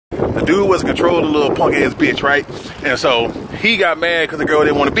the dude was controlling the little punk ass bitch, right? And so he got mad because the girl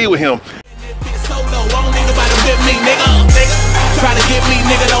didn't want to be with him. Try to get me,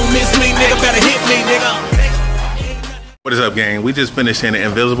 nigga, don't miss me, nigga, better hit me, nigga. What is up, gang? We just finished in The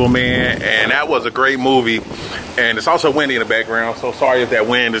Invisible Man, and that was a great movie. And it's also windy in the background, so sorry if that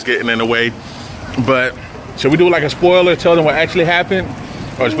wind is getting in the way. But should we do like a spoiler, tell them what actually happened,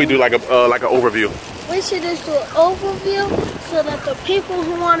 or should we do like an overview? We should just do an overview so that the people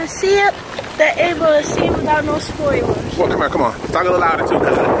who want to see it, they're able to see it without no spoilers. Well, come on. Talk a little louder too,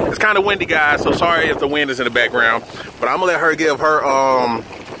 because it's kind of windy, guys, so sorry if the wind is in the background. But I'm gonna let her give her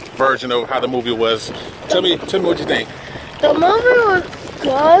version of how the movie was. Tell me what you think. The movie was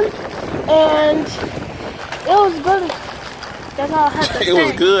good, and it was good. That's all I have to say. It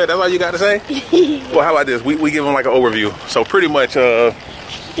was good. That's all you got to say? Well, how about this? We give them like an overview. So pretty much,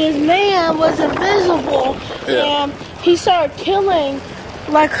 this man was invisible, yeah. And he started killing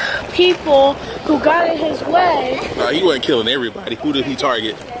like people who got in his way. No, he wasn't killing everybody. Who did he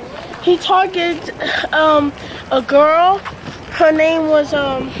target? He targeted a girl. Her name was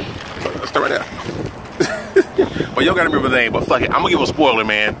Let's start right there. Well, you don't gotta remember the name, but fuck it. I'm gonna give a spoiler,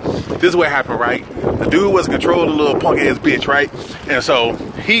 man. This is what happened, right? The dude was controlling the little punk ass bitch, right? And so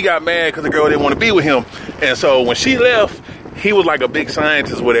he got mad because the girl didn't want to be with him. And so when she left, he was like a big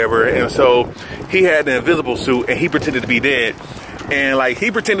scientist, whatever. And so he had the invisible suit and he pretended to be dead. And like he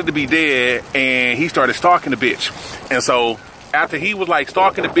pretended to be dead and he started stalking the bitch. And so after he was like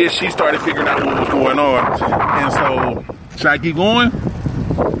stalking the bitch, she started figuring out what was going on. And so, should I keep going?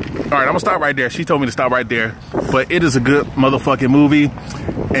 All right, I'm gonna stop right there. She told me to stop right there. But it is a good motherfucking movie.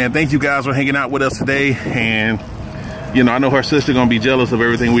 And thank you guys for hanging out with us today. And you know, I know her sister gonna be jealous of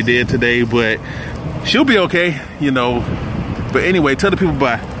everything we did today, but she'll be okay, you know. But anyway, tell the people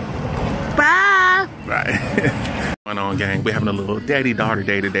bye. bye. Bye. Going on, gang. We're having a little daddy-daughter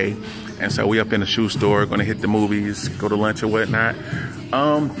day today. And so we up in the shoe store, gonna hit the movies, go to lunch or whatnot.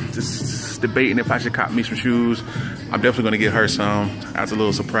 Just debating if I should cop me some shoes. I'm definitely gonna get her some as a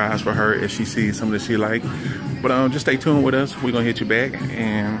little surprise for her if she sees something that she like. But just stay tuned with us. We're gonna hit you back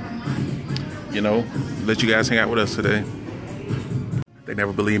and, you know, let you guys hang out with us today. They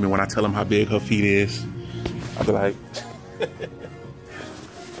never believe me when I tell them how big her feet is. I'll be like,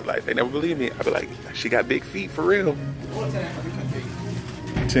 like, they never believe me. I'll be like, she got big feet for real.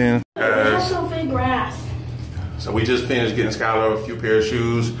 10. So we just finished getting Skylar a few pair of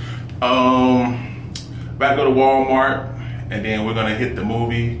shoes. Back go to Walmart, and then we're gonna hit the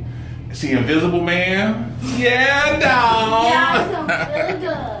movie. See Invisible Man? Yeah, dog.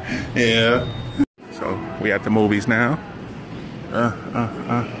 Yeah, yeah. So we at the movies now.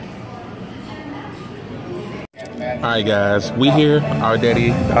 All right, guys, we here, our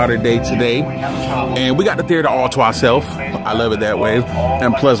daddy-daughter day today, and we got the theater all to ourselves. I love it that way.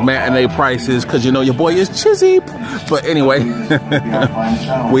 And plus matinee prices, cause you know your boy is cheap. But anyway,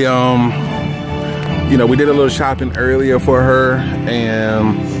 we you know, we did a little shopping earlier for her,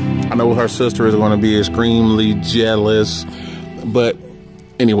 and I know her sister is going to be extremely jealous. But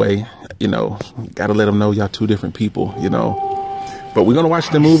anyway, you know, gotta let them know y'all two different people, you know. But we're gonna watch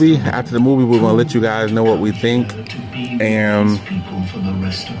the movie. After the movie, we're gonna let you guys know what we think. And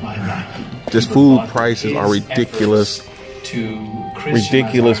just food prices are ridiculous.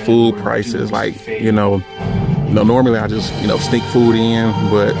 Ridiculous food prices. Like, you know, normally I just, you know, sneak food in,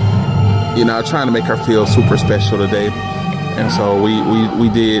 but you know, I'm trying to make her feel super special today. And so we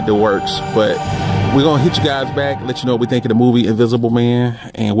did the works. But we're gonna hit you guys back, let you know what we think of the movie Invisible Man,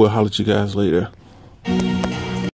 and we'll holler at you guys later.